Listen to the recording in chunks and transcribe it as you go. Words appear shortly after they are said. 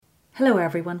Hello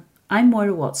everyone, I'm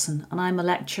Moira Watson and I'm a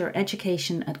lecturer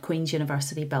education at Queen's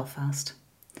University Belfast.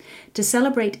 To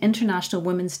celebrate International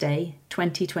Women's Day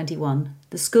 2021,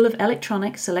 the School of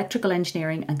Electronics, Electrical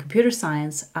Engineering and Computer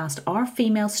Science asked our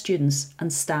female students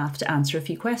and staff to answer a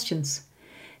few questions.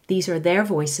 These are their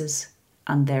voices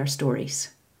and their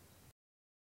stories.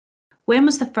 When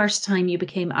was the first time you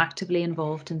became actively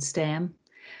involved in STEM?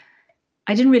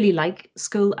 I didn't really like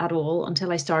school at all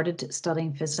until I started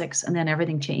studying physics, and then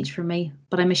everything changed for me.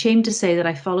 But I'm ashamed to say that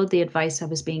I followed the advice I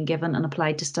was being given and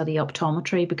applied to study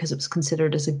optometry because it was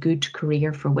considered as a good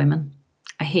career for women.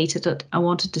 I hated it. I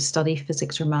wanted to study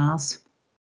physics or maths.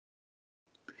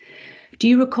 Do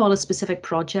you recall a specific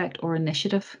project or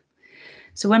initiative?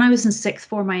 So when I was in sixth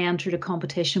form, I entered a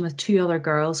competition with two other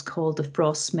girls called the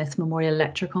Frost Smith Memorial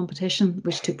Lecture Competition,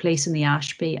 which took place in the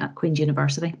Ashby at Queen's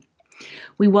University.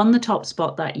 We won the top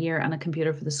spot that year and a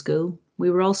computer for the school. We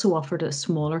were also offered a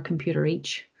smaller computer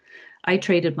each. I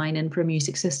traded mine in for a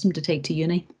music system to take to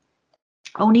uni.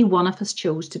 Only one of us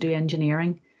chose to do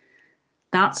engineering.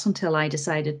 That's until I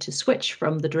decided to switch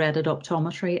from the dreaded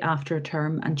optometry after a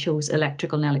term and chose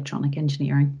electrical and electronic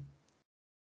engineering.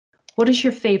 What is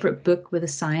your favourite book with a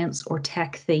science or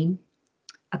tech theme?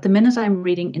 At the minute, I'm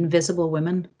reading Invisible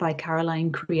Women by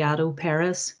Caroline Criado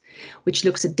Perez, which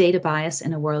looks at data bias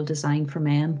in a world designed for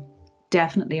men.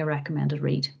 Definitely a recommended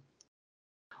read.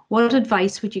 What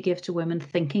advice would you give to women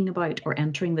thinking about or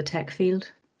entering the tech field?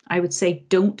 I would say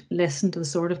don't listen to the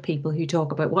sort of people who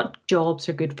talk about what jobs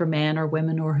are good for men or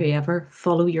women or whoever.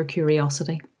 Follow your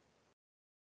curiosity.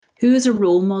 Who is a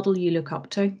role model you look up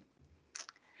to?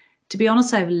 To be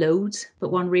honest, I have loads,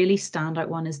 but one really standout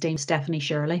one is Dame Stephanie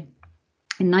Shirley.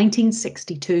 In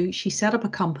 1962, she set up a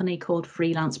company called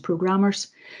Freelance Programmers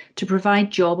to provide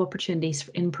job opportunities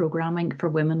in programming for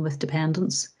women with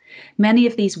dependents. Many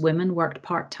of these women worked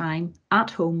part-time, at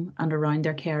home and around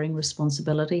their caring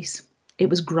responsibilities.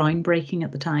 It was groundbreaking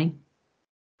at the time,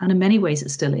 and in many ways it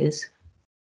still is.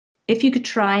 If you could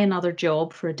try another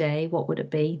job for a day, what would it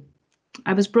be?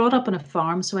 I was brought up on a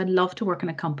farm, so I'd love to work in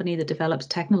a company that develops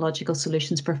technological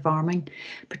solutions for farming,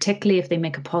 particularly if they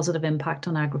make a positive impact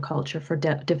on agriculture for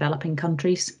developing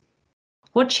countries.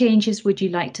 What changes would you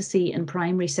like to see in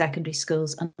primary, secondary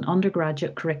schools and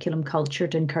undergraduate curriculum culture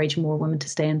to encourage more women to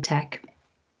stay in tech?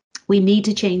 We need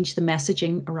to change the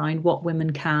messaging around what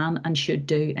women can and should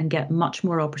do and get much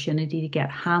more opportunity to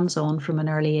get hands-on from an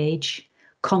early age.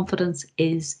 Confidence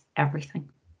is everything.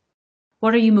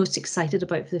 What are you most excited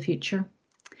about for the future?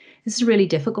 This is a really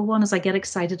difficult one as I get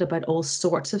excited about all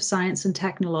sorts of science and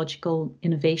technological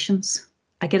innovations.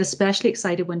 I get especially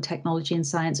excited when technology and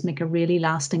science make a really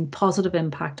lasting positive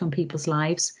impact on people's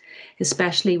lives,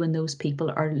 especially when those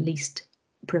people are least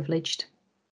privileged.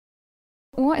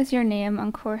 What is your name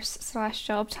and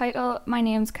course/job title? My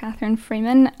name's Catherine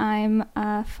Freeman. I'm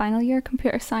a final year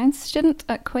computer science student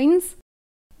at Queen's.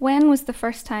 When was the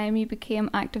first time you became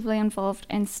actively involved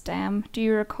in STEM? Do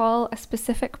you recall a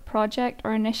specific project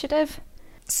or initiative?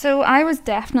 So I was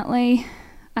definitely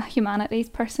a humanities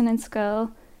person in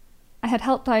school. I had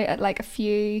helped out at like a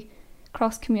few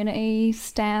cross-community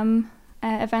STEM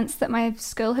events that my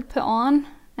school had put on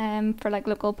for like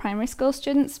local primary school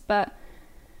students, but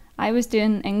I was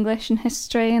doing English and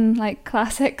history and like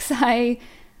classics. I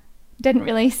didn't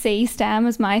really see STEM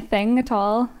as my thing at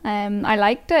all. I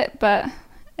liked it, but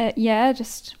it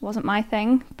just wasn't my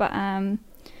thing. But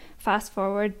fast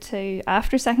forward to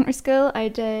after secondary school, I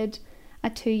did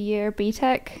a 2-year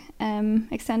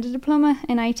BTEC extended diploma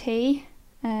in IT,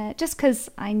 just because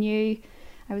I knew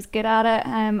I was good at it.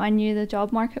 I knew the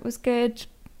job market was good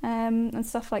and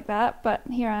stuff like that. But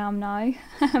here I am now.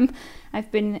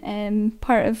 I've been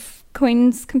part of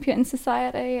Queen's Computing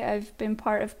Society. I've been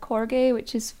part of Corgi,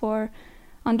 which is for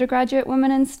undergraduate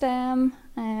women in STEM.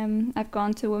 I've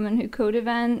gone to Women Who Code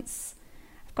events.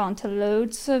 I've gone to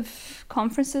loads of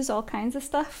conferences, all kinds of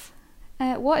stuff.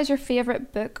 What is your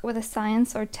favourite book with a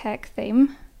science or tech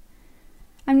theme?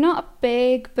 I'm not a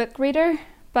big book reader,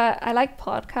 but I like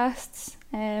podcasts.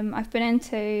 I've been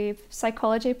into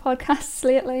psychology podcasts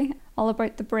lately, all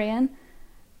about the brain.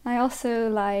 I also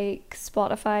like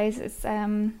Spotify's. It's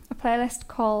a playlist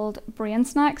called Brain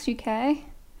Snacks UK,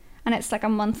 and it's like a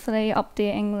monthly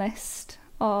updating list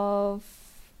of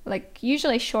like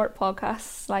usually short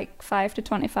podcasts, like 5 to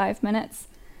 25 minutes,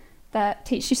 that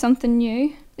teach you something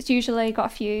new. It's usually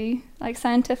got a few like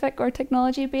scientific or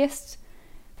technology based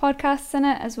podcasts in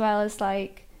it, as well as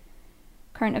like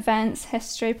current events,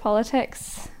 history,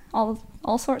 politics,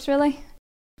 all sorts really.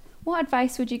 What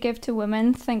advice would you give to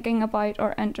women thinking about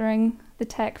or entering the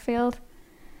tech field?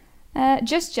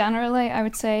 Just generally, I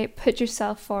would say put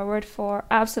yourself forward for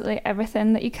absolutely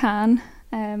everything that you can.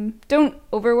 Don't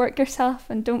overwork yourself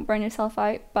and don't burn yourself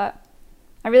out, but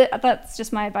that's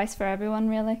just my advice for everyone,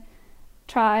 really.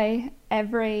 Try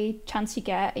every chance you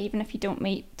get, even if you don't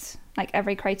meet like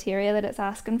every criteria that it's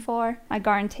asking for. I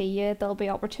guarantee you there'll be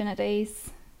opportunities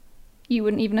you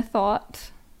wouldn't even have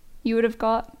thought you would have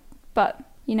got, but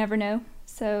you never know.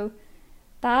 So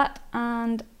that,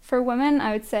 and for women,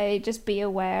 I would say just be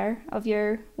aware of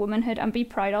your womanhood and be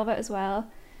proud of it as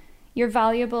well. You're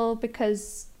valuable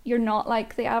because you're not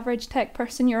like the average tech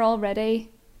person. You're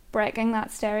already breaking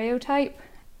that stereotype.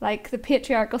 Like the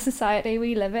patriarchal society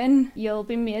we live in, you'll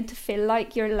be made to feel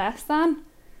like you're less than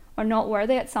or not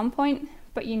worthy at some point,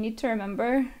 but you need to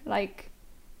remember, like,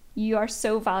 you are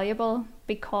so valuable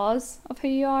because of who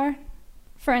you are.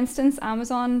 For instance,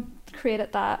 Amazon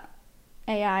created that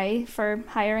AI for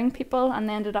hiring people and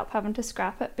they ended up having to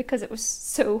scrap it because it was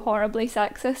so horribly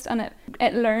sexist, and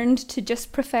it learned to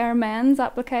just prefer men's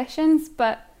applications.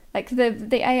 But like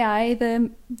the AI,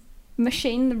 the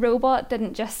machine, the robot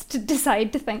didn't just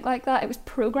decide to think like that. It was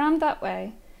programmed that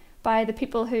way by the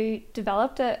people who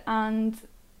developed it and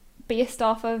based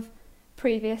off of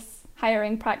previous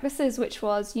hiring practices, which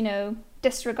was, you know,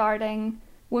 disregarding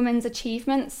women's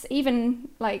achievements, even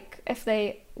like if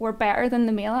they were better than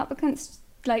the male applicants.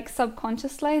 Like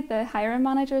subconsciously the hiring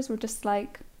managers were just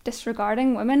like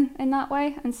disregarding women in that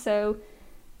way, and so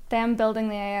them building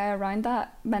the AI around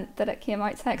that meant that it came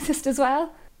out sexist as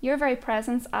well. Your very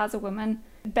presence as a woman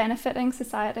benefiting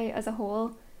society as a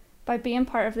whole by being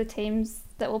part of the teams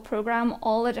that will program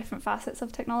all the different facets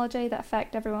of technology that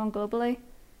affect everyone globally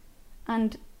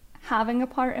and having a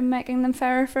part in making them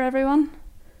fairer for everyone.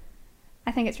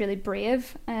 I think it's really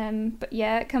brave, but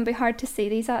yeah, it can be hard to see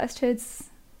these attitudes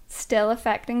still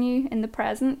affecting you in the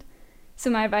present. So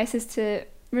my advice is to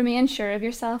remain sure of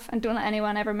yourself and don't let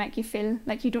anyone ever make you feel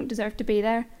like you don't deserve to be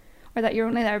there or that you're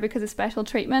only there because of special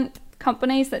treatment.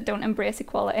 Companies that don't embrace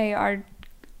equality are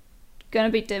going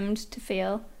to be doomed to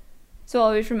fail. So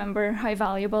always remember how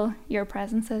valuable your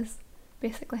presence is,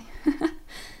 basically.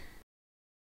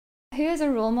 Who is a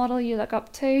role model you look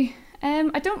up to?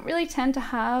 I don't really tend to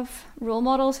have role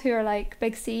models who are like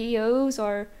big CEOs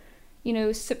or, you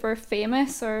know, super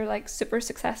famous or like super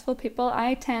successful people.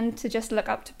 I tend to just look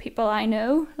up to people I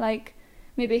know, like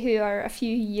maybe who are a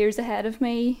few years ahead of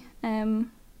me,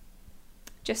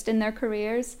 just in their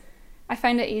careers. I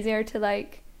find it easier to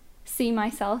like see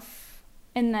myself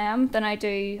in them than I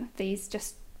do these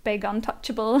just big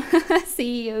untouchable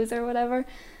CEOs or whatever.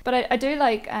 But I do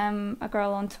like a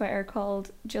girl on Twitter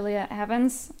called Julia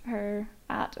Evans. Her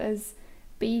 @ is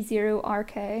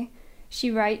B0RK. She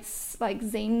writes like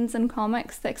zines and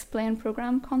comics that explain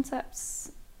program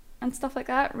concepts and stuff like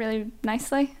that really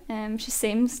nicely. She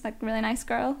seems like a really nice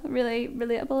girl, really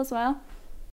relatable as well.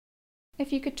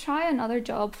 If you could try another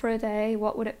job for a day,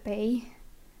 what would it be?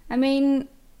 I mean,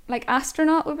 like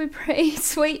astronaut would be pretty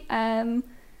sweet.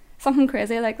 Something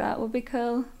crazy like that would be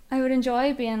cool. I would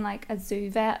enjoy being like a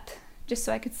zoo vet, just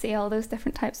so I could see all those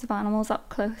different types of animals up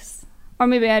close. Or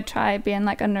maybe I'd try being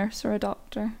like a nurse or a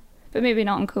doctor, but maybe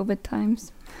not in COVID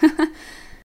times.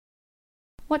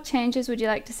 What changes would you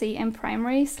like to see in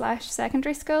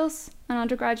primary/secondary schools and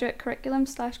undergraduate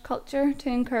curriculum/culture to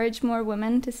encourage more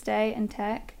women to stay in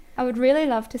tech? I would really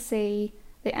love to see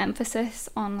the emphasis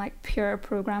on like pure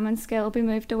programming skill be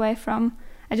moved away from.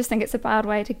 I just think it's a bad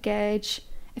way to gauge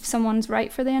if someone's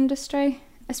right for the industry,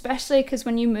 especially because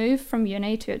when you move from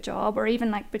uni to a job or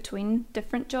even like between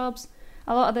different jobs,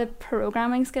 a lot of the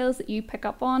programming skills that you pick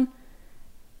up on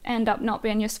end up not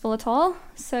being useful at all.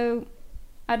 So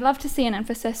I'd love to see an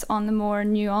emphasis on the more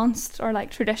nuanced or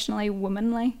like traditionally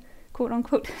womanly quote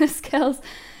unquote skills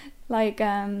like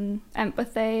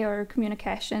empathy or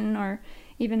communication or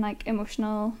even like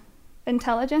emotional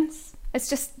intelligence. It's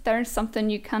just there's something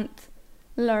you can't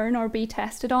learn or be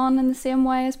tested on in the same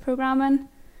way as programming,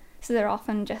 so they're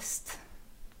often just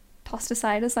tossed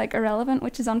aside as like irrelevant,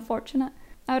 which is unfortunate.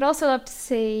 I would also love to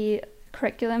see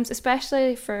curriculums,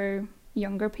 especially for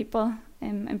younger people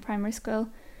in primary school,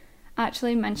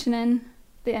 actually mentioning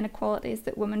the inequalities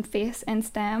that women face in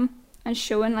STEM and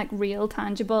showing like real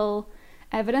tangible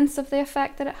evidence of the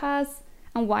effect that it has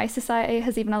and why society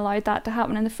has even allowed that to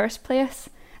happen in the first place.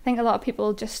 I think a lot of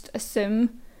people just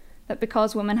assume that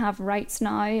because women have rights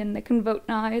now and they can vote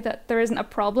now that there isn't a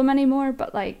problem anymore,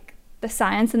 but like the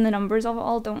science and the numbers of it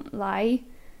all don't lie.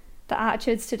 The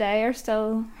attitudes today are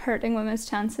still hurting women's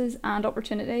chances and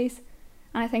opportunities,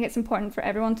 and I think it's important for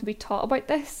everyone to be taught about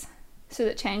this so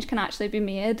that change can actually be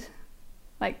made.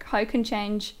 Like, how can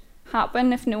change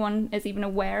happen if no one is even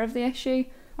aware of the issue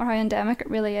or how endemic it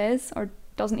really is or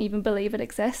doesn't even believe it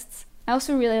exists? I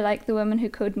also really like the Women Who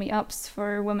Code meetups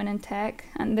for women in tech,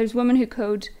 and there's Women Who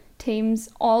Code teams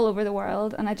all over the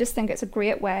world, and I just think it's a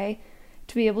great way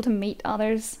to be able to meet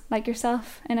others like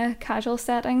yourself in a casual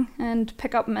setting and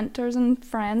pick up mentors and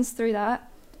friends through that.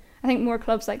 I think more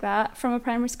clubs like that from a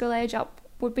primary school age up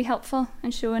would be helpful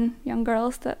in showing young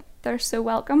girls that they're so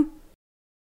welcome.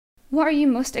 What are you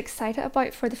most excited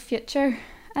about for the future?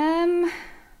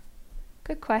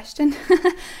 Good question.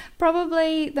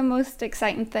 Probably the most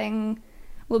exciting thing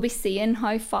will be seeing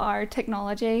how far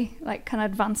technology can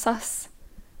advance us,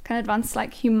 can advance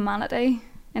humanity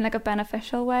in a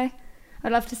beneficial way.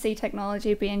 I'd love to see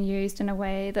technology being used in a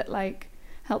way that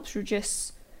helps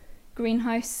reduce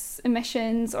greenhouse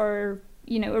emissions, or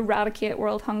eradicate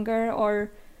world hunger,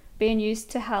 or being used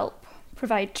to help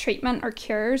provide treatment or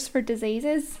cures for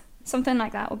diseases. Something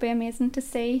like that would be amazing to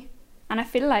see, and I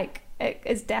feel like it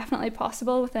is definitely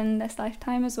possible within this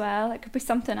lifetime as well. It could be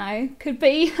something I could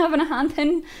be having a hand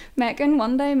in making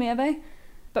one day maybe.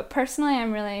 But personally,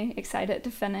 I'm really excited to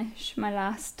finish my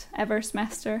last ever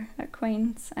semester at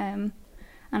Queen's, and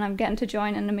I'm getting to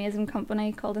join an amazing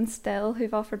company called Instill,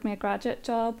 who've offered me a graduate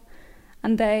job.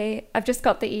 And I've just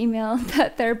got the email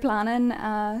that they're planning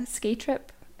a ski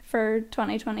trip for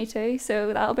 2022,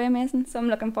 so that'll be amazing. So I'm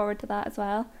looking forward to that as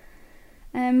well.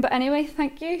 But anyway,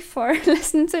 thank you for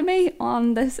listening to me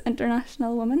on this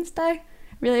International Women's Day.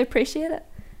 Really appreciate it.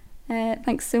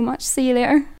 Thanks so much. See you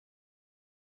later.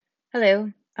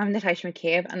 Hello, I'm Natasha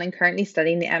McCabe, and I'm currently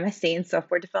studying the MSc in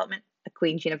Software Development at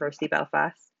Queen's University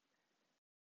Belfast.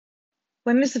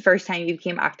 When was the first time you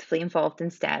became actively involved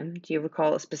in STEM? Do you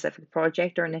recall a specific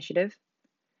project or initiative?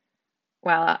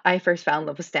 Well, I first fell in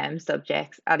love with STEM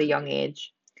subjects at a young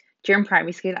age. During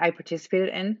primary school, I participated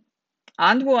in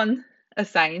and won a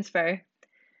science fair.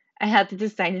 I had to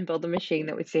design and build a machine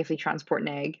that would safely transport an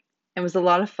egg. It was a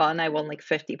lot of fun. I won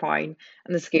 £50,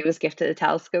 and the school was gifted a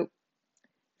telescope.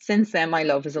 Since then, my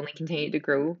love has only continued to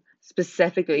grow,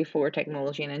 specifically for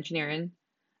technology and engineering.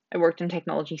 I worked in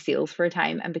technology sales for a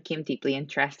time and became deeply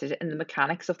interested in the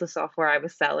mechanics of the software I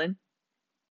was selling.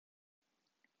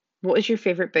 What is your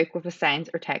favourite book with a science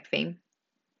or tech theme?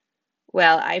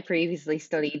 Well, I previously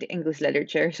studied English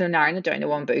literature, so narrowing it down to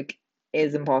one book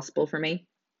is impossible for me.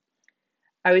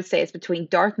 I would say it's between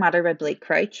Dark Matter by Blake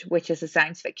Crouch, which is a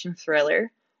science fiction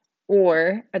thriller,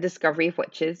 or A Discovery of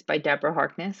Witches by Deborah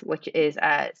Harkness, which is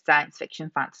a science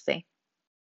fiction fantasy.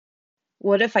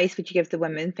 What advice would you give to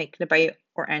women thinking about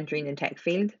or entering the tech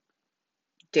field?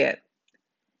 Do it.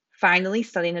 Finally,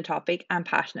 studying a topic I'm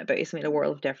passionate about has made a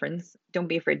world of difference. Don't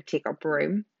be afraid to take up a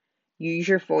room. Use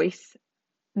your voice.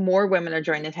 More women are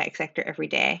joining the tech sector every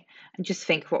day, and just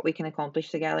think of what we can accomplish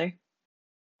together.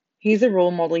 Who's a role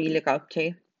model you look up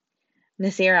to?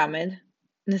 Nasir Ahmed.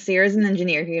 Nasir is an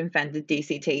engineer who invented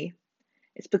DCT.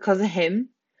 It's because of him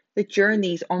that during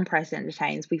these unprecedented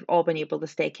times, we've all been able to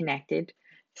stay connected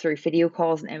through video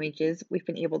calls and images. We've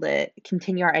been able to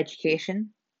continue our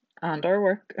education and our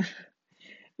work.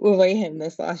 Without him,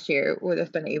 this last year would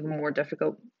have been even more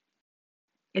difficult.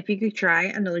 If you could try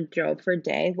another job for a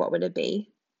day, what would it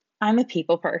be? I'm a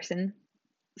people person,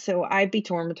 so I'd be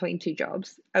torn between two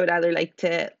jobs. I would either like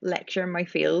to lecture in my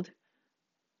field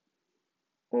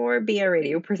or be a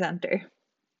radio presenter.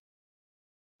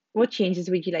 What changes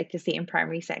would you like to see in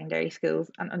primary, secondary schools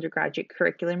and undergraduate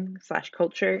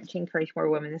curriculum/culture to encourage more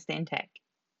women to stay in tech?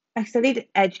 I studied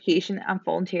education and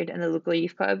volunteered in the local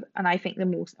youth club, and I think the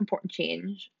most important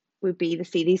change would be to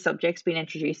see these subjects being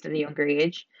introduced at a younger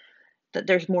age, that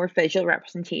there's more visual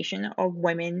representation of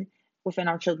women within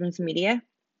our children's media.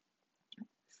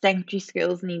 Secondary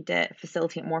schools need to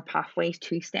facilitate more pathways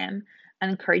to STEM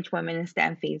and encourage women in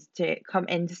STEM fields to come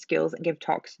into schools and give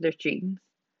talks to their students.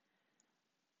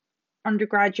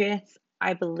 Undergraduates,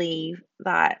 I believe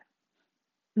that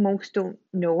most don't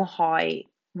know how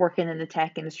working in the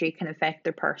tech industry can affect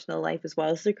their personal life as well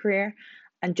as their career,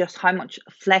 and just how much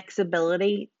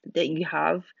flexibility that you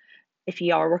have if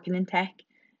you are working in tech.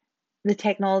 The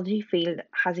technology field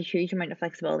has a huge amount of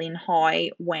flexibility in how,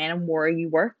 when, and where you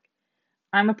work.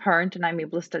 I'm a parent and I'm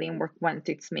able to study and work when it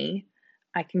suits me.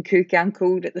 I can cook and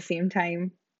code at the same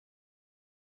time.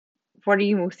 What are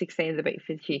you most excited about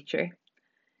for the future?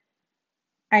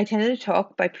 I attended a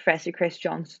talk by Professor Chris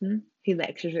Johnson, who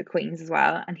lectures at Queen's as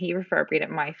well, and he reverberated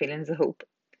my feelings of hope.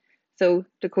 So,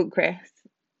 to quote Chris,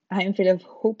 I am full of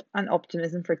hope and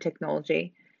optimism for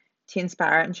technology to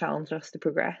inspire and challenge us to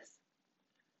progress.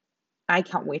 I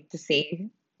can't wait to see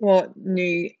what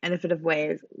new innovative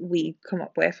ways we come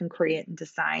up with and create and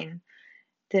design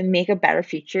to make a better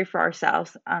future for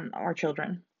ourselves and our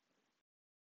children.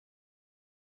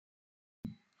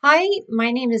 Hi,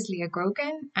 my name is Leah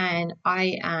Grogan, and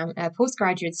I am a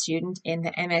postgraduate student in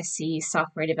the MSc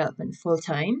Software Development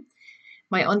full-time.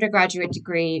 My undergraduate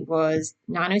degree was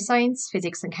nanoscience,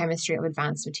 physics and chemistry of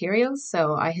advanced materials,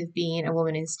 so I have been a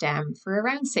woman in STEM for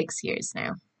around 6 years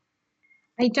now.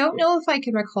 I don't know if I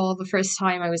can recall the first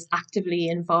time I was actively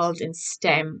involved in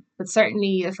STEM, but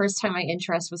certainly the first time my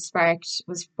interest was sparked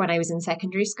was when I was in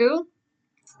secondary school.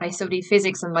 I studied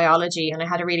physics and biology, and I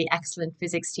had a really excellent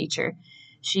physics teacher.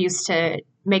 She used to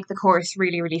make the course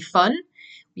really, really fun.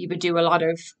 We would do a lot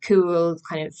of cool,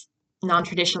 kind of non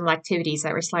traditional activities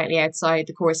that were slightly outside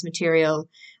the course material.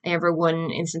 I remember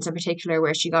one instance in particular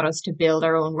where she got us to build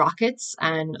our own rockets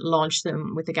and launch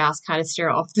them with a gas canister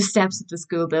off the steps of the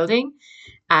school building.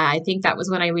 I think that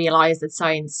was when I realized that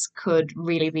science could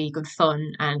really be good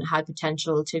fun and had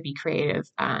potential to be creative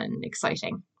and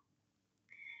exciting.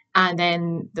 And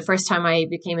then the first time I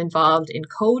became involved in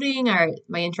coding, or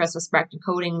my interest was sparked in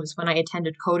coding, was when I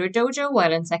attended Coder Dojo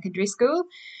while in secondary school.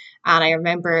 And I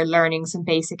remember learning some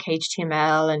basic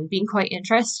HTML and being quite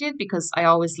interested because I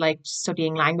always liked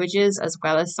studying languages as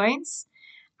well as science.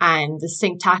 And the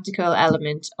syntactical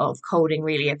element of coding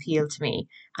really appealed to me.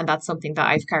 And that's something that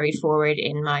I've carried forward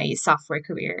in my software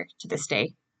career to this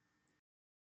day.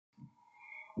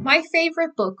 My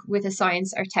favorite book with a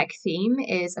science or tech theme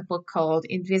is a book called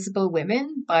Invisible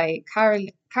Women by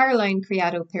Caroline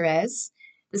Criado Perez.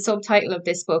 The subtitle of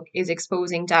this book is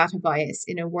Exposing Data Bias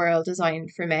in a World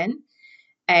Designed for Men.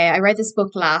 I read this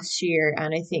book last year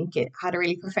and I think it had a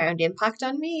really profound impact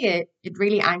on me. It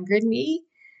really angered me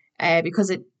because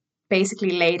it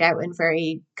basically laid out in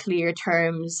very clear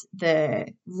terms the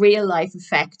real life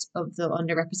effect of the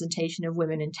underrepresentation of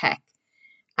women in tech.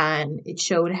 And it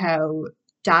showed how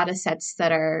data sets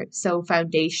that are so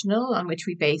foundational on which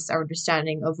we base our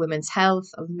understanding of women's health,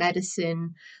 of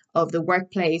medicine, of the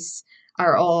workplace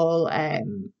are all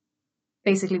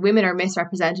basically women are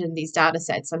misrepresented in these data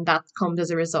sets, and that comes as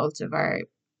a result of our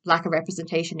lack of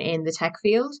representation in the tech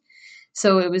field.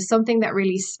 So it was something that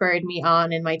really spurred me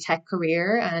on in my tech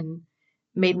career and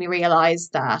made me realize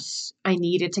that I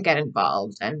needed to get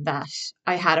involved and that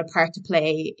I had a part to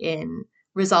play in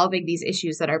resolving these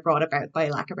issues that are brought about by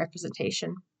lack of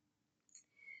representation.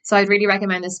 So I'd really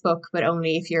recommend this book, but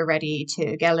only if you're ready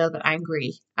to get a little bit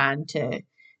angry and to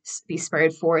be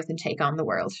spurred forth and take on the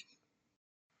world.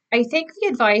 I think the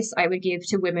advice I would give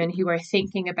to women who are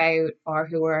thinking about or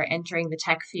who are entering the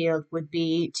tech field would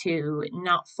be to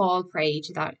not fall prey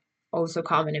to that also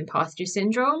common imposter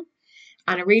syndrome.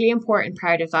 And a really important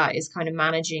part of that is kind of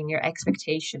managing your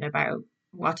expectation about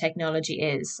what technology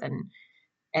is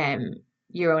and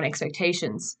your own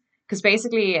expectations. Because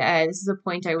basically, this is a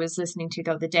point I was listening to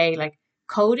the other day. Like,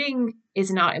 coding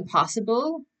is not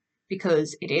impossible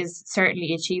because it is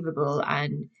certainly achievable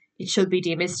and it should be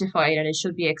demystified and it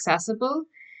should be accessible.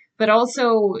 But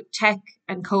also, tech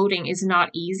and coding is not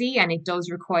easy and it does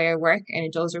require work and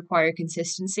it does require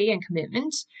consistency and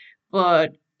commitment.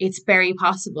 But it's very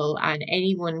possible and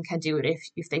anyone can do it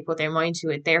if they put their mind to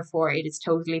it. Therefore, it is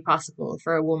totally possible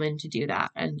for a woman to do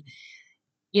that. And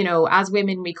as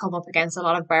women, we come up against a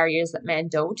lot of barriers that men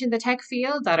don't in the tech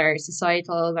field that are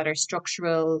societal, that are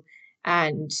structural,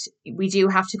 and we do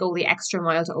have to go the extra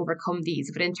mile to overcome these.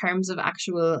 But in terms of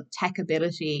actual tech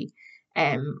ability,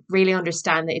 really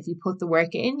understand that if you put the work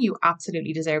in, you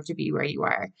absolutely deserve to be where you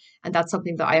are. And that's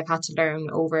something that I have had to learn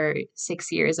over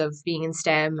 6 years of being in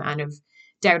STEM and of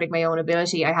doubting my own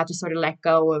ability. I had to sort of let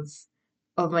go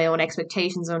of my own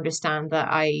expectations and understand that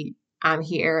I am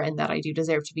here and that I do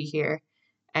deserve to be here.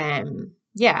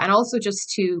 Yeah, and also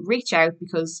just to reach out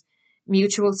because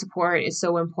mutual support is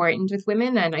so important with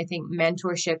women, and I think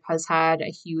mentorship has had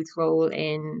a huge role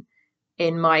in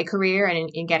my career and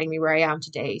in getting me where I am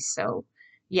today. So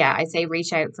yeah, I'd say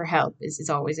reach out for help is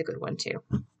always a good one too.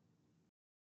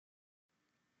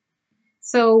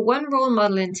 So one role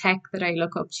model in tech that I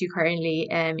look up to currently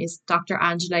is Dr.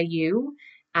 Angela Yu.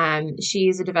 She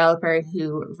is a developer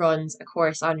who runs a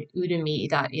course on Udemy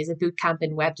that is a bootcamp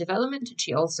in web development.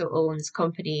 She also owns a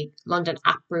company, London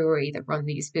App Brewery, that run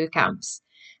these bootcamps.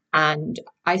 And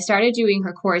I started doing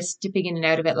her course, dipping in and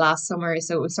out of it last summer.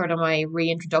 So it was sort of my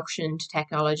reintroduction to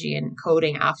technology and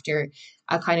coding after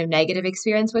a kind of negative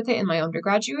experience with it in my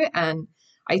undergraduate. And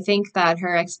I think that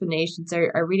her explanations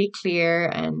are really clear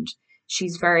and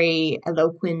she's very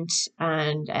eloquent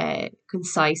and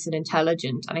concise and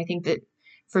intelligent. And I think that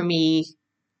for me,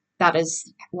 that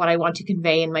is what I want to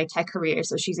convey in my tech career.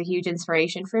 So she's a huge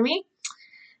inspiration for me.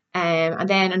 And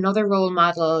then another role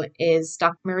model is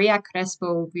Dr. Maria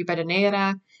Crespo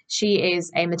Ribadeneira. She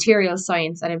is a material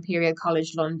science at Imperial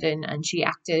College London, and she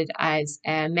acted as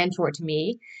a mentor to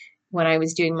me when I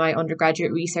was doing my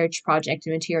undergraduate research project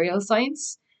in material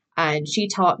science. And she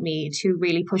taught me to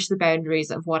really push the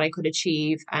boundaries of what I could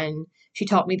achieve. And she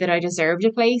taught me that I deserved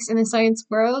a place in the science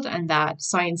world and that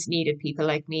science needed people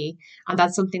like me. And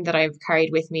that's something that I've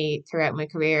carried with me throughout my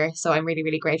career. So I'm really,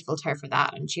 really grateful to her for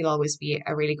that. And she'll always be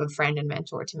a really good friend and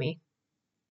mentor to me.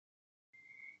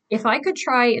 If I could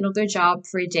try another job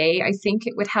for a day, I think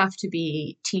it would have to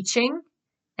be teaching.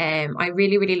 I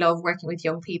really, really love working with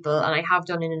young people, and I have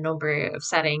done in a number of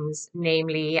settings,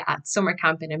 namely at summer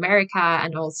camp in America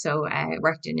and also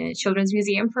worked in a children's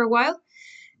museum for a while.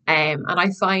 And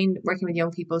I find working with young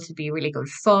people to be really good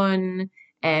fun.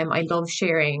 I love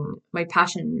sharing my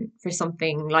passion for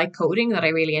something like coding that I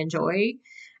really enjoy.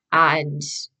 And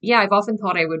yeah, I've often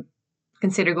thought I would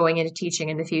consider going into teaching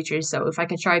in the future. So if I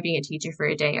could try being a teacher for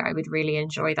a day, I would really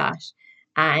enjoy that.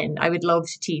 And I would love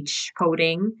to teach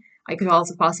coding. I could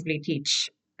also possibly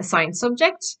teach a science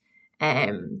subject.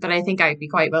 But I think I'd be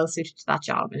quite well suited to that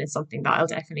job, and it's something that I'll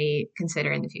definitely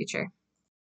consider in the future.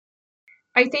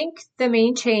 I think the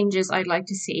main changes I'd like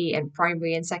to see in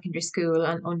primary and secondary school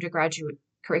and undergraduate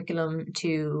curriculum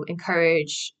to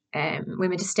encourage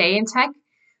women to stay in tech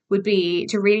would be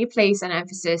to really place an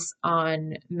emphasis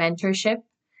on mentorship.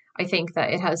 I think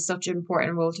that it has such an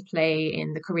important role to play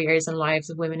in the careers and lives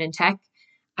of women in tech.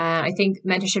 I think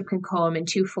mentorship can come in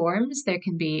two forms. There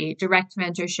can be direct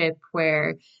mentorship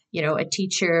where, a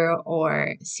teacher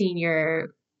or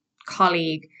senior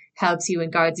colleague helps you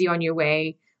and guides you on your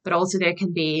way. But also there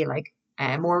can be like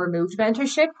more removed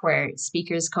mentorship where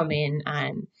speakers come in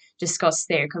and discuss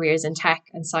their careers in tech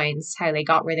and science, how they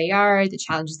got where they are, the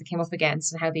challenges they came up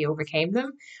against and how they overcame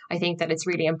them. I think that it's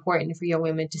really important for young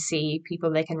women to see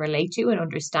people they can relate to and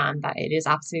understand that it is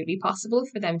absolutely possible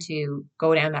for them to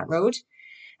go down that road.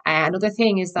 Another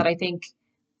thing is that I think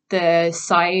the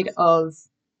side of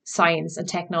science and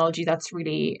technology that's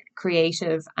really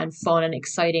creative and fun and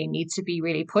exciting needs to be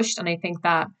really pushed. And I think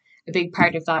that a big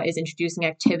part of that is introducing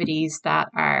activities that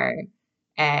are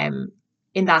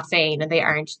in that vein and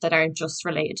that aren't just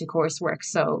related to coursework.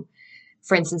 So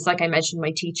for instance, like I mentioned,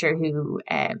 my teacher who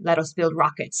let us build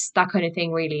rockets, that kind of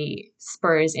thing really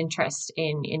spurs interest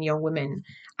in young women.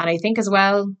 And I think as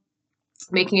well,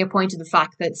 making a point of the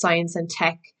fact that science and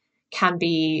tech can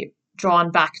be drawn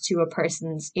back to a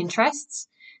person's interests.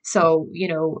 So,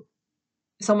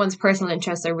 someone's personal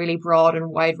interests are really broad and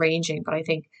wide ranging, but I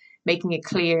think making it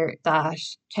clear that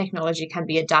technology can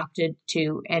be adapted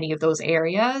to any of those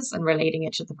areas and relating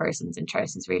it to the person's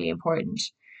interests is really important.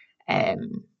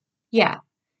 Yeah.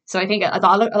 So I think a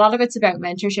lot of it's about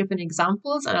mentorship and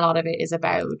examples, and a lot of it is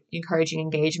about encouraging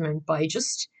engagement by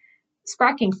just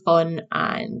sparking fun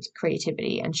and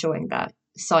creativity and showing that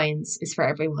science is for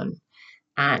everyone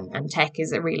and tech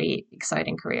is a really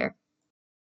exciting career.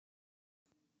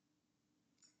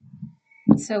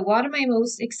 So what am I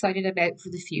most excited about for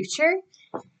the future?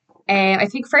 I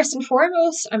think first and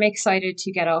foremost, I'm excited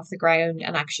to get off the ground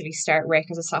and actually start work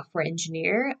as a software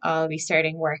engineer. I'll be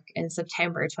starting work in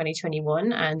September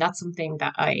 2021, and that's something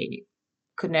that I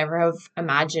could never have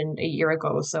imagined a year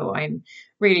ago. So I'm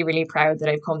really, really proud that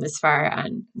I've come this far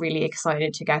and really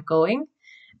excited to get going.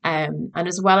 And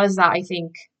as well as that, I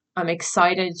think I'm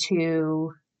excited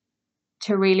to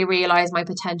really realize my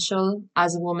potential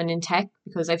as a woman in tech,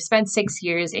 because I've spent 6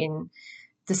 years in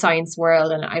the science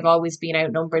world and I've always been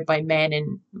outnumbered by men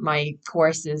in my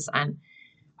courses. And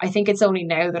I think it's only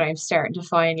now that I'm starting to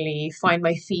finally find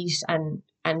my feet and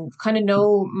kind of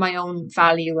know my own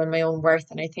value and my own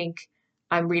worth. And I think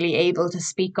I'm really able to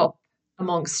speak up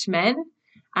amongst men.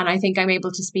 And I think I'm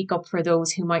able to speak up for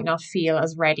those who might not feel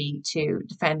as ready to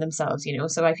defend themselves,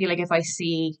 So I feel like if I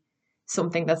see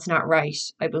something that's not right,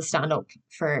 I will stand up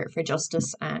for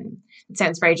justice. It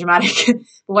sounds very dramatic,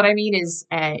 but what I mean is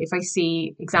if I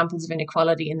see examples of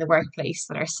inequality in the workplace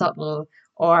that are subtle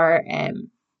or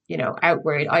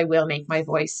outward, I will make my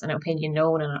voice and opinion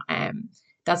known. And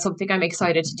that's something I'm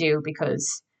excited to do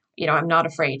because, I'm not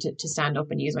afraid to stand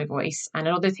up and use my voice. And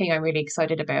another thing I'm really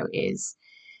excited about is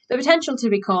the potential to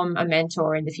become a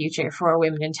mentor in the future for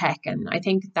women in tech. And I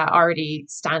think that already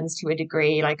stands to a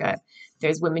degree.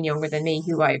 There's women younger than me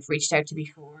who I've reached out to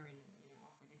before and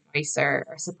offered advice or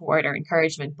support or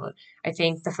encouragement. But I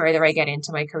think the further I get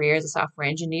into my career as a software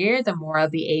engineer, the more I'll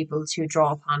be able to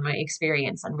draw upon my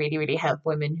experience and really, really help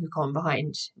women who come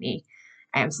behind me.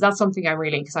 So that's something I'm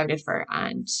really excited for.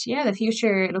 And yeah, the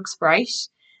future looks bright.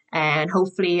 And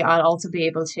hopefully I'll also be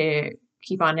able to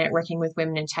keep on networking with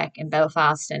women in tech in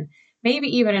Belfast and maybe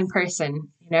even in person.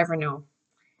 You never know.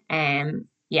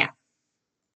 Yeah.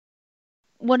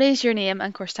 What is your name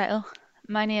and course title?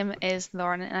 My name is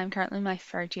Lauren and I'm currently in my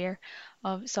third year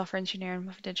of software engineering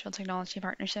with a digital technology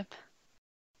partnership.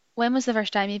 When was the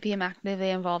first time you became actively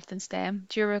involved in STEM?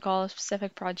 Do you recall a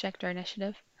specific project or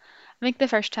initiative? I think the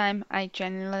first time I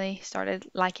genuinely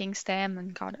started liking STEM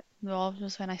and got involved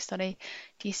was when I studied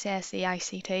GCSE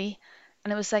ICT,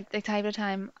 and it was like the type of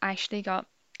time I actually got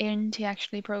into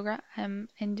actually program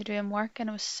into doing work, and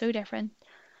it was so different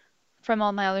from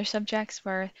all my other subjects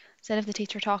where instead of the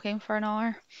teacher talking for an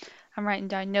hour, I'm writing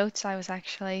down notes. I was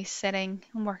actually sitting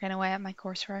and working away at my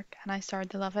coursework, and I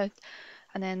started to love it.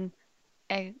 And then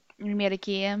we made a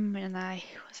game, and I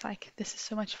was like, this is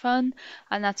so much fun.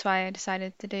 And that's why I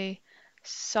decided to do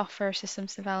software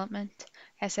systems development,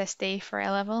 SSD for A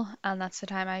level. And that's the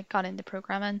time I got into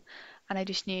programming, and I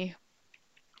just knew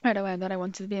right away that I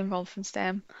wanted to be involved in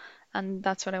STEM. And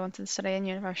that's what I wanted to study in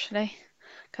university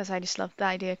because I just loved the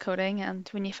idea of coding. And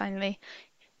when you finally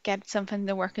get something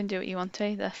to work and do what you want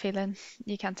to, the feeling,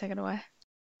 you can't take it away.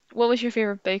 What was your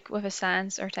favorite book with a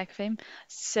science or tech theme?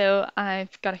 So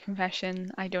I've got a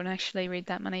confession. I don't actually read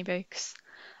that many books.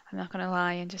 I'm not gonna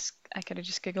lie and just I could have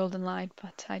just googled and lied,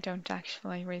 but I don't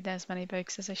actually read as many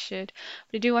books as I should.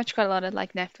 But I do watch quite a lot of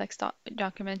like Netflix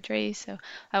documentaries. So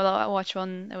I watched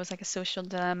one. It was like a social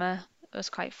dilemma. It was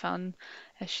quite fun.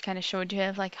 It kind of showed you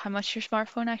of like how much your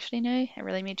smartphone actually knew. It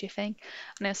really made you think.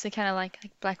 And I also kind of like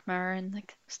Black Mirror and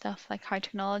like stuff like how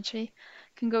technology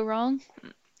can go wrong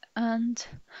and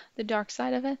the dark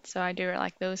side of it. So I do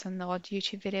like those and the odd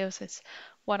YouTube videos. It's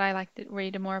what I like to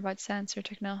read more about science or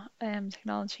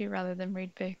technology rather than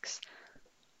read books.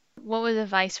 What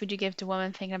advice would you give to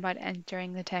women thinking about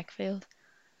entering the tech field?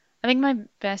 I think my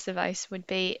best advice would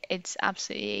be it's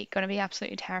absolutely going to be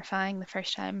absolutely terrifying the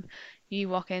first time you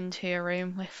walk into a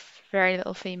room with very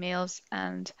little females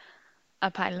and a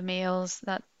pile of males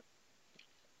that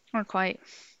are quite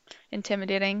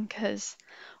intimidating because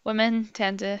women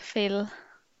tend to feel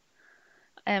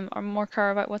or more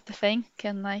care about what they think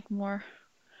and like more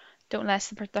don't let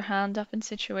them put their hand up in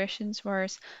situations,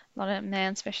 whereas a lot of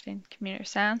men, especially in computer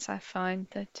science, I found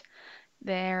that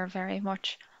they're very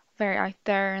much very out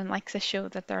there and like to show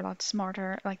that they're a lot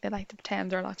smarter, like they like to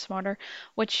pretend they're a lot smarter,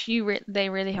 which they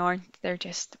really aren't. They're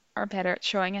just are better at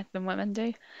showing it than women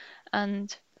do.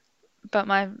 And but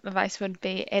my advice would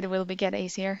be it will be get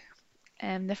easier.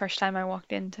 The first time I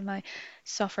walked into my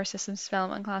software systems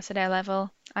development class at A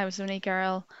level, I was the only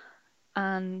girl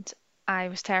and I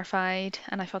was terrified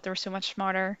and I thought they were so much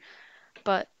smarter,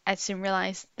 but I soon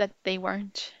realized that they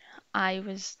weren't. I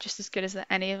was just as good as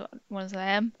any one of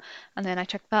them, and then I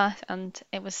took that, and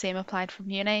it was same applied from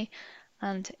uni,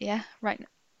 and yeah, right.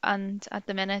 And at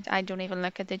the minute, I don't even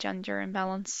look at the gender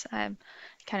imbalance. Kind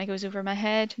of goes over my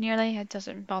head nearly. It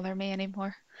doesn't bother me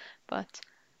anymore, but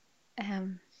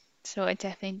um, so it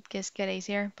definitely does get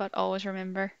easier. But always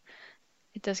remember,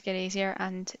 it does get easier,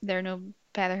 and they're no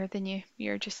better than you.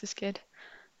 You're just as good,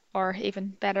 or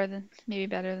even better than, maybe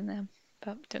better than them.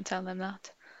 But don't tell them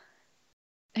that.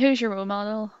 Who's your role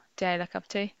model? Do I look up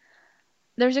to?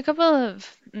 There's a couple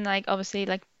of like obviously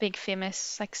like big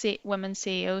famous like women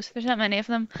CEOs. There's not many of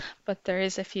them, but there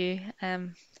is a few.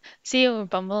 CEO of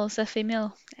Bumble is a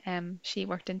female. She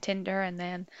worked in Tinder and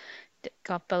then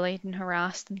got bullied and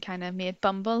harassed and kind of made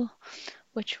Bumble,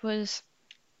 which was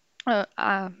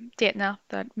a dating app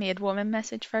that made women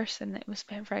message first, and it was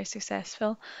very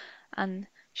successful. And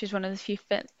she's one of the few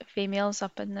females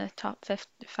up in the top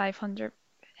 500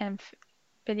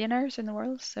 billionaires in the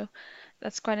world. So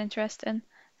that's quite interesting.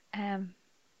 Um,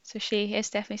 so she is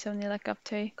definitely something to look up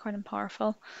to, quite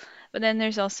powerful. But then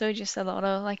there's also just a lot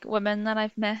of like women that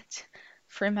I've met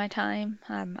through my time.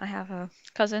 I have a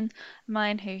cousin of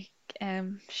mine who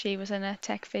she was in a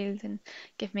tech field and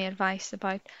gave me advice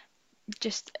about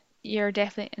just you're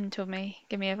definitely into me.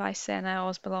 Give me advice saying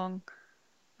I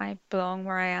belong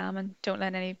where I am and don't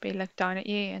let anybody look down at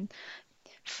you and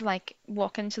like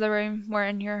walk into the room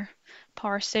wearing your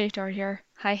power suit or your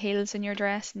high heels in your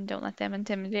dress and don't let them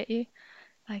intimidate you.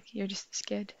 Like you're just as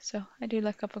good. So I do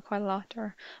look up at quite a lot.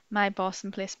 Or my boss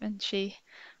in placement, she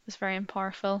was very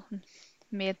powerful and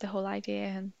made the whole idea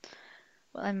and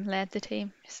well, and led the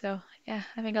team. So yeah,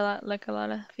 I think a lot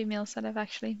of females that I've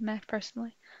actually met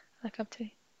personally, I look up to.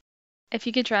 If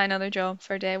you could try another job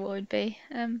for a day, what would it be?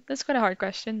 That's quite a hard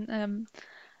question.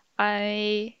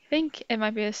 I think it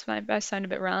might be this might sound a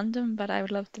bit random, but I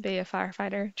would love to be a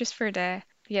firefighter just for a day.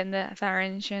 Be in the fire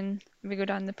engine, we go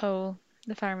down the pole,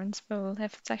 the fireman's pole,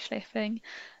 if it's actually a thing,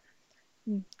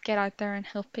 and get out there and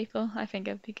help people. I think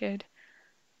it'd be good,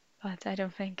 but I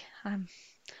don't think I'm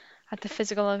at the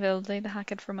physical ability to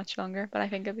hack it for much longer. But I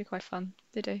think it'd be quite fun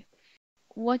to do.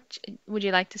 What would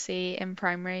you like to see in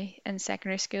primary and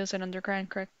secondary schools and underground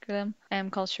curriculum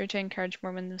culture to encourage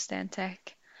more women to stay in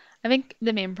tech? I think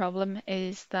the main problem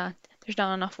is that there's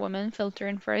not enough women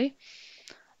filtering through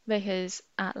because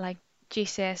at like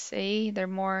GCSE they're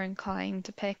more inclined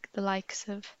to pick the likes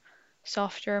of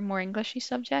softer, more Englishy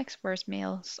subjects, whereas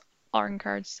males are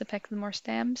encouraged to pick the more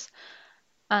STEMs,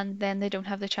 and then they don't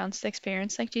have the chance to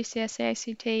experience like GCSE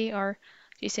ICT or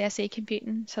GCSE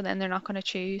computing, so then they're not going to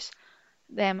choose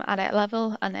them at A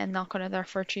level and then not going to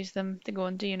therefore choose them to go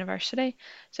into university.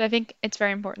 So I think it's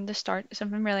very important to start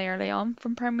something really early on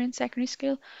from primary and secondary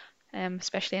school,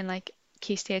 especially in like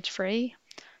key stage 3.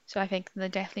 So I think they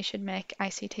definitely should make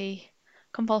ICT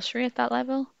compulsory at that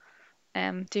level,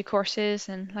 do courses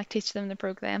and like teach them to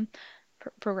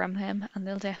program them, and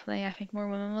they'll definitely, I think more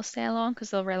women will stay along because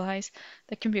they'll realize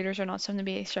that computers are not something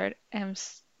to be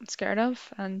scared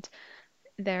of, and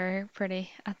they're pretty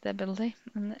at the ability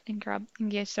and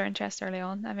engage their interest early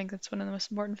on. I think that's one of the most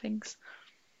important things.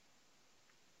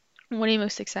 What are you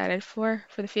most excited for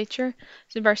the future?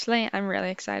 So personally, I'm really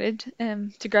excited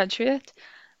to graduate.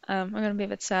 I'm going to be a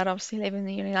bit sad, obviously, leaving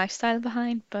the uni lifestyle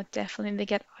behind, but definitely to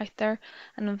get out there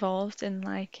and involved in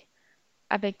like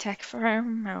a big tech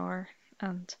firm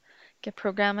and get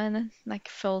programming like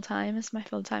full time as my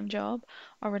full time job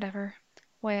or whatever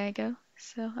way I go.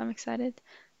 So I'm excited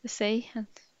to see and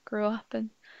grow up and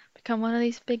become one of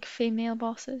these big female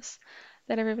bosses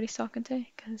that everybody's talking to,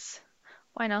 because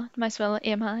why not? Might as well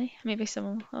aim high. Maybe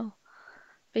someone will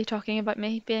be talking about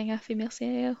me being a female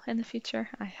CIO in the future.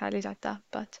 I highly doubt that,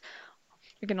 but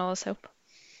we can always hope.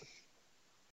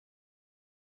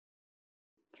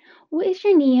 What is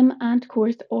your name and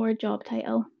course or job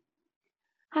title?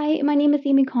 Hi, my name is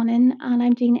Amy Connon and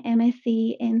I'm doing an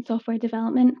MSc in software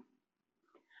development.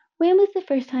 When was the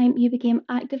first time you became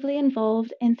actively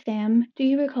involved in STEM? Do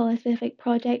you recall a specific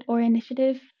project or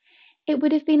initiative? It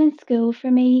would have been in school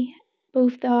for me,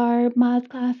 both our maths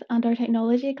class and our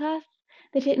technology class.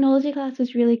 The technology class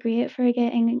was really great for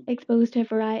getting exposed to a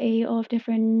variety of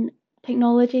different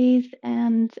technologies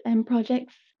and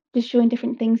projects, just showing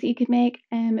different things that you could make.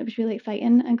 It was really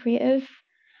exciting and creative.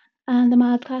 And the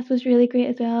maths class was really great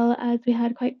as well, as we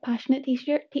had quite passionate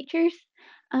teachers,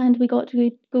 and we got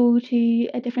to go to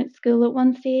a different school at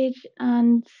one stage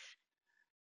and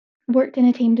worked in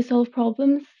a team to solve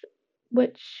problems,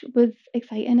 which was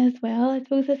exciting as well. I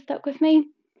suppose this stuck with me.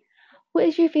 What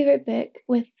is your favourite book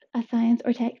with a science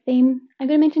or tech theme? I'm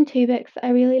going to mention two books that I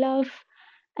really love.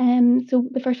 So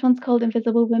the first one's called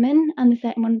Invisible Women, and the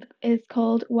second one is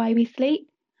called Why We Sleep.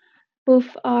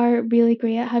 Both are really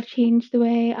great, have changed the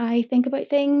way I think about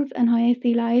things and how I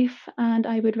see life, and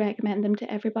I would recommend them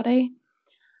to everybody.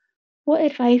 What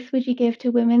advice would you give to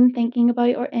women thinking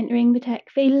about or entering the tech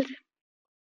field?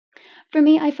 For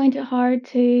me, I find it hard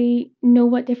to know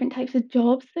what different types of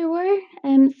jobs there were.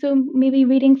 So maybe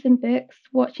reading some books,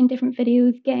 watching different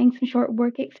videos, getting some short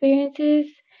work experiences,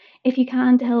 if you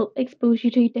can, to help expose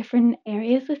you to different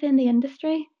areas within the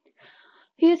industry.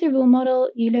 Who is a role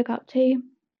model you look up to?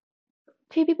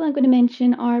 Two people I'm going to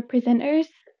mention are presenters,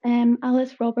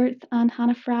 Alice Roberts and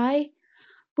Hannah Fry.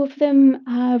 Both of them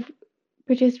have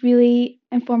produced really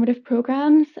informative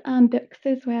programs and books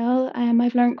as well.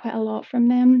 I've learned quite a lot from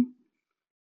them.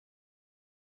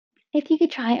 If you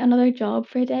could try another job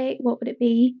for a day, what would it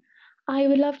be? I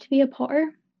would love to be a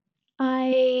potter.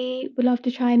 I would love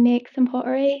to try and make some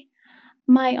pottery.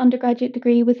 My undergraduate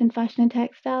degree was in fashion and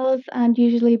textiles, and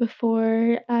usually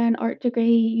before an art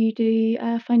degree, you do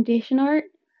a foundation art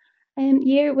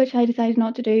year, which I decided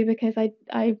not to do because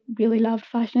I really loved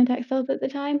fashion and textiles at the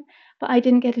time, but I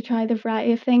didn't get to try the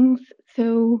variety of things,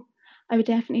 so I would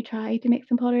definitely try to make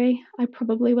some pottery. I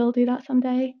probably will do that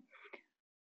someday.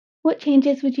 What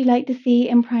changes would you like to see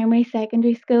in primary,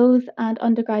 secondary schools and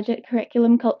undergraduate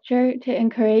curriculum culture to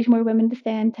encourage more women to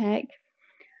stay in tech?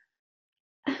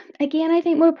 Again, I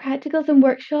think more practicals and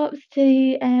workshops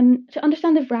to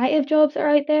understand the variety of jobs that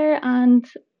are out there and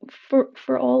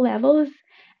for all levels.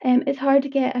 It's hard to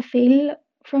get a feel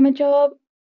from a job,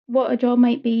 what a job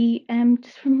might be,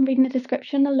 just from reading the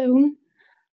description alone.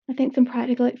 I think some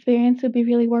practical experience would be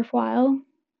really worthwhile.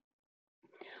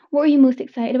 What are you most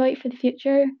excited about for the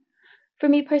future? For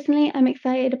me personally, I'm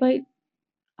excited about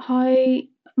how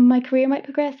my career might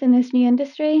progress in this new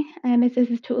industry, as this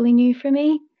is totally new for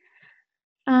me.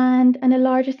 And in a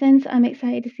larger sense, I'm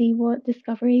excited to see what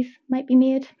discoveries might be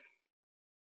made.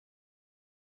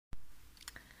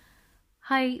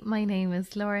 Hi, my name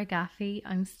is Laura Gaffey.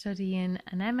 I'm studying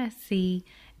an MSc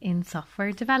in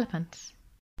software development.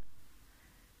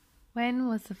 When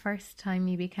was the first time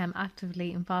you became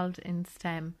actively involved in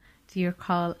STEM? Do you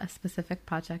recall a specific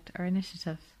project or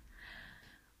initiative?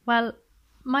 Well,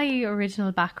 my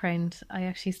original background, I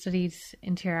actually studied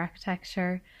interior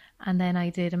architecture, and then I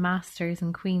did a master's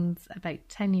in Queen's about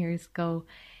 10 years ago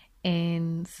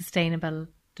in sustainable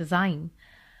design.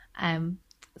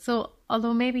 So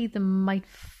although maybe they might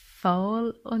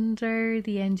fall under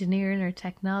the engineering or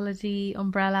technology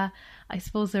umbrella, I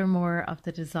suppose they're more of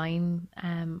the design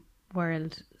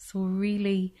world. So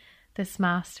really, this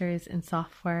master's in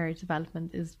software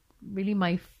development is really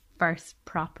my first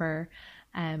proper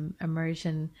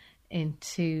immersion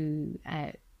into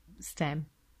STEM.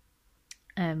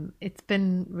 It's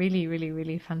been really, really,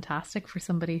 really fantastic for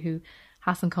somebody who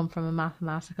hasn't come from a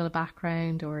mathematical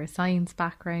background or a science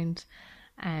background.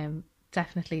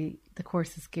 Definitely the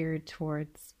course is geared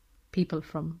towards people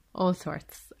from all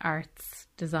sorts, arts,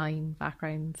 design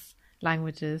backgrounds,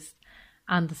 languages,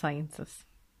 and the sciences.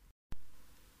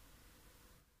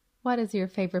 What is your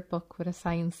favourite book with a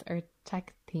science or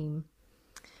tech theme?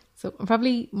 So I'm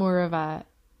probably more of a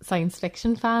science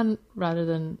fiction fan rather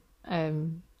than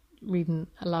reading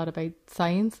a lot about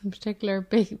science in particular.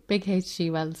 Big H.G.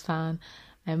 Wells fan.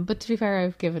 But to be fair,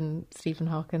 I've given Stephen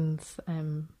Hawking's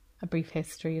A Brief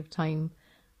History of Time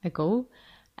a go.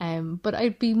 But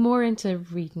I'd be more into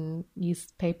reading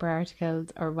newspaper articles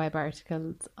or web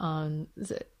articles on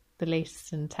the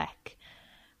latest in tech.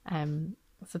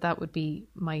 So that would be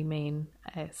my main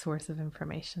source of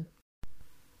information.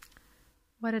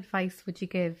 What advice would you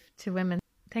give to women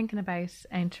thinking about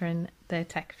entering the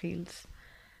tech field?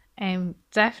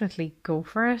 Definitely go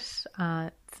for it.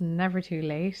 It's never too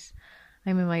late.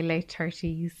 I'm in my late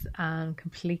 30s and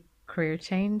complete career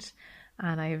change,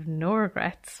 and I have no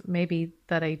regrets. Maybe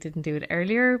that I didn't do it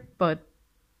earlier, but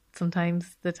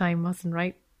sometimes the time wasn't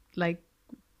right, like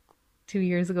 2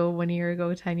 years ago, 1 year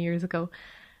ago, 10 years ago.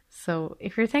 So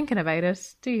if you're thinking about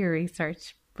it, do your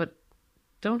research, but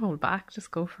don't hold back, just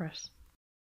go for it.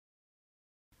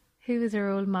 Who is a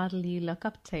role model you look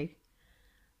up to?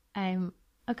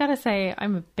 I've got to say,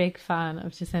 I'm a big fan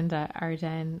of Jacinda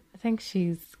Ardern. I think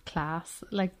she's class.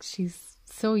 Like, she's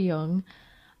so young.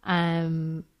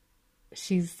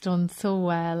 She's done so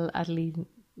well at leading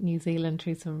New Zealand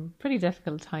through some pretty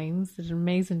difficult times. Did an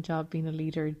amazing job being a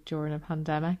leader during a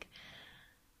pandemic.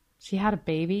 She had a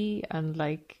baby, and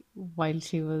while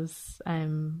she was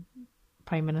Prime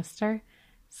Minister.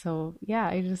 So yeah,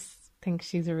 I just think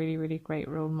she's a really, really great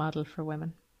role model for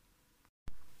women.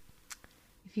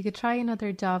 If you could try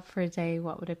another job for a day,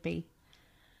 what would it be?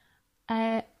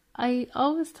 I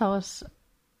always thought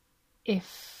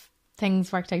if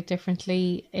things worked out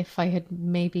differently, if I had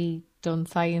maybe done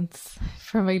science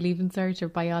for my Leaving Cert or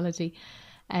biology,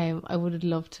 I would have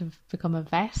loved to have become a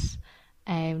vet,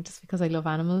 just because I love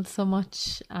animals so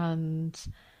much, and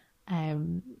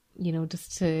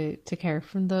just to care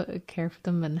for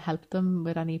them and help them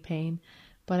with any pain.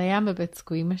 But I am a bit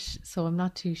squeamish, so I'm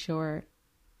not too sure.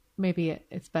 Maybe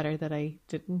it's better that I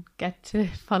didn't get to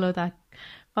follow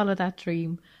that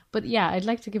dream. But yeah, I'd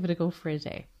like to give it a go for a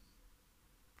day.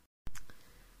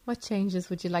 What changes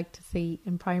would you like to see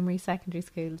in primary, secondary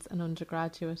schools and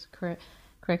undergraduate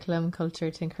curriculum culture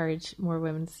to encourage more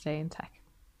women to stay in tech?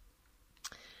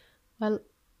 Well,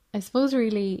 I suppose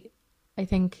really, I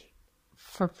think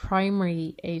for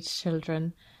primary age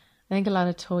children, I think a lot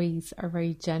of toys are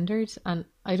very gendered, and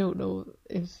I don't know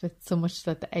if it's so much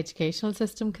that the educational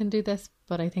system can do this,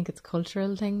 but I think it's a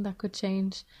cultural thing that could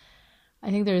change.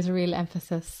 I think there is a real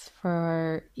emphasis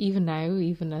for, even now,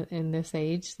 even in this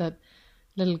age, that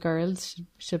little girls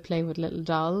should play with little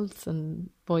dolls and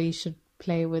boys should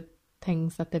play with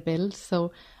things that they build.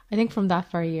 So I think from that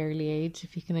very early age,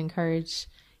 if you can encourage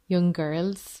young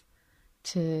girls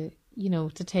to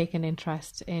take an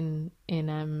interest in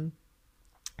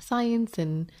science,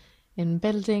 in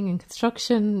building and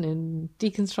construction and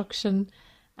deconstruction.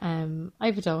 I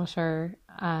have a daughter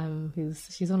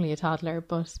she's only a toddler,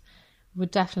 but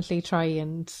would definitely try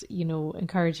and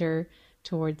encourage her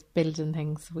towards building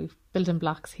things. We've building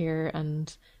blocks here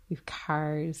and we've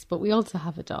cars, but we also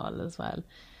have a doll as well.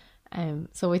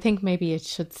 So I think maybe it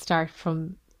should start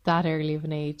from that early of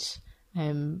an age.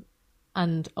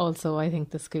 And also I think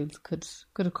the schools could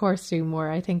of course do more.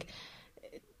 I think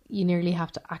you nearly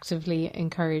have to actively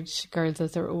encourage girls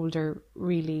as they're older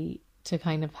really to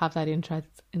kind of have that interest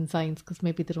in science, because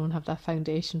maybe they don't have that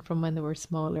foundation from when they were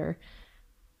smaller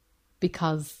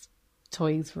because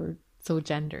toys were so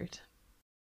gendered.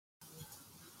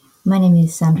 My name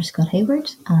is Sandra Scott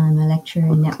Hayward. I'm a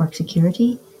lecturer in network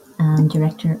security and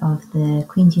director of the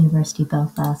Queen's University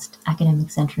Belfast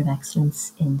Academic Centre of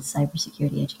Excellence in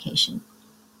Cybersecurity Education.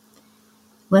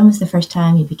 When was the first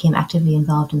time you became actively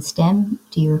involved in STEM?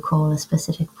 Do you recall a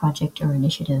specific project or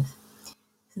initiative?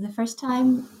 So the first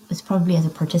time was probably as a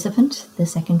participant. The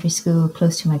secondary school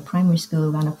close to my primary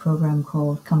school ran a program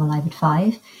called Come Alive at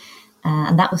 5,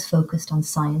 and that was focused on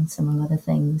science, among other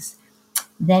things.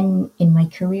 Then in my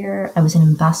career, I was an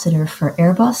ambassador for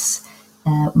Airbus.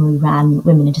 We ran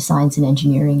Women into Science and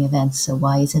Engineering events, so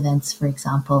WISE events, for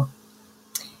example.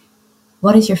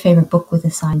 What is your favourite book with a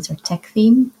science or tech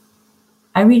theme?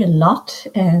 I read a lot,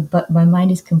 but my mind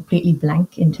is completely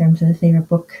blank in terms of a favourite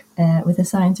book with a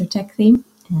science or tech theme,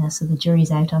 so the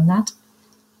jury's out on that.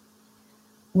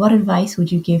 What advice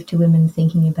would you give to women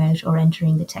thinking about or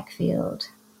entering the tech field?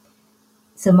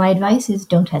 So my advice is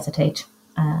don't hesitate.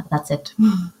 That's it.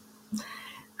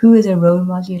 Who is a role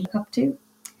model you look up to?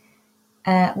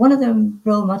 One of the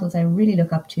role models I really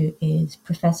look up to is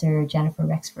Professor Jennifer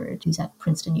Rexford, who's at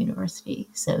Princeton University.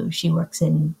 So she works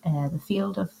in the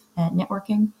field of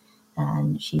networking,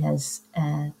 and she has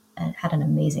had an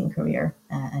amazing career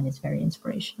and is very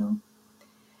inspirational.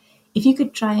 If you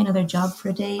could try another job for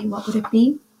a day, what would it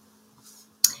be?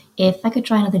 If I could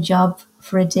try another job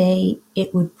for a day,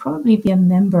 it would probably be a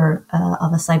member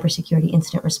of a cybersecurity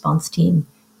incident response team.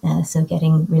 So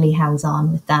getting really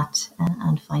hands-on with that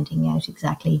and finding out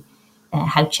exactly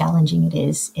how challenging it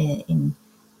is in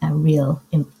a real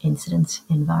incident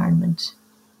environment.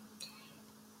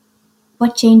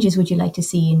 What changes would you like to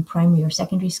see in primary or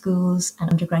secondary schools and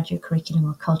undergraduate curriculum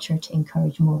or culture to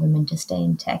encourage more women to stay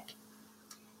in tech?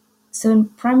 So in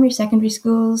primary, secondary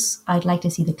schools, I'd like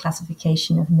to see the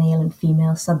classification of male and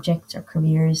female subjects or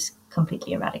careers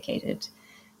completely eradicated.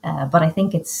 But I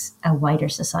think it's a wider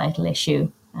societal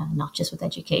issue, not just with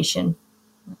education.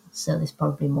 So there's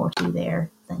probably more to do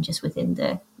there than just within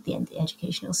the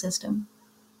educational system.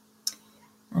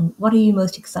 And what are you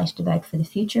most excited about for the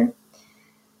future?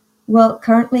 Well,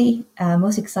 currently,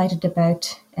 most excited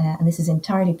about, and this is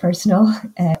entirely personal,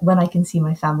 when I can see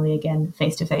my family again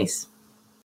face to face.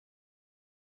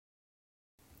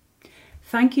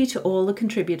 Thank you to all the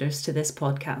contributors to this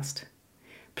podcast.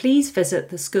 Please visit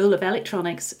the School of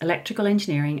Electronics, Electrical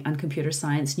Engineering and Computer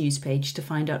Science news page to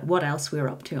find out what else we're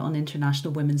up to on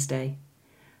International Women's Day.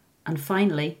 And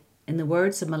finally, in the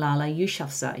words of Malala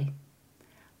Yousafzai,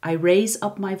 I raise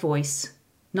up my voice,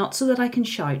 not so that I can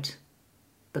shout,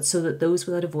 but so that those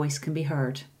without a voice can be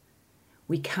heard.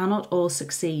 We cannot all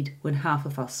succeed when half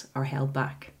of us are held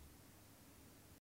back.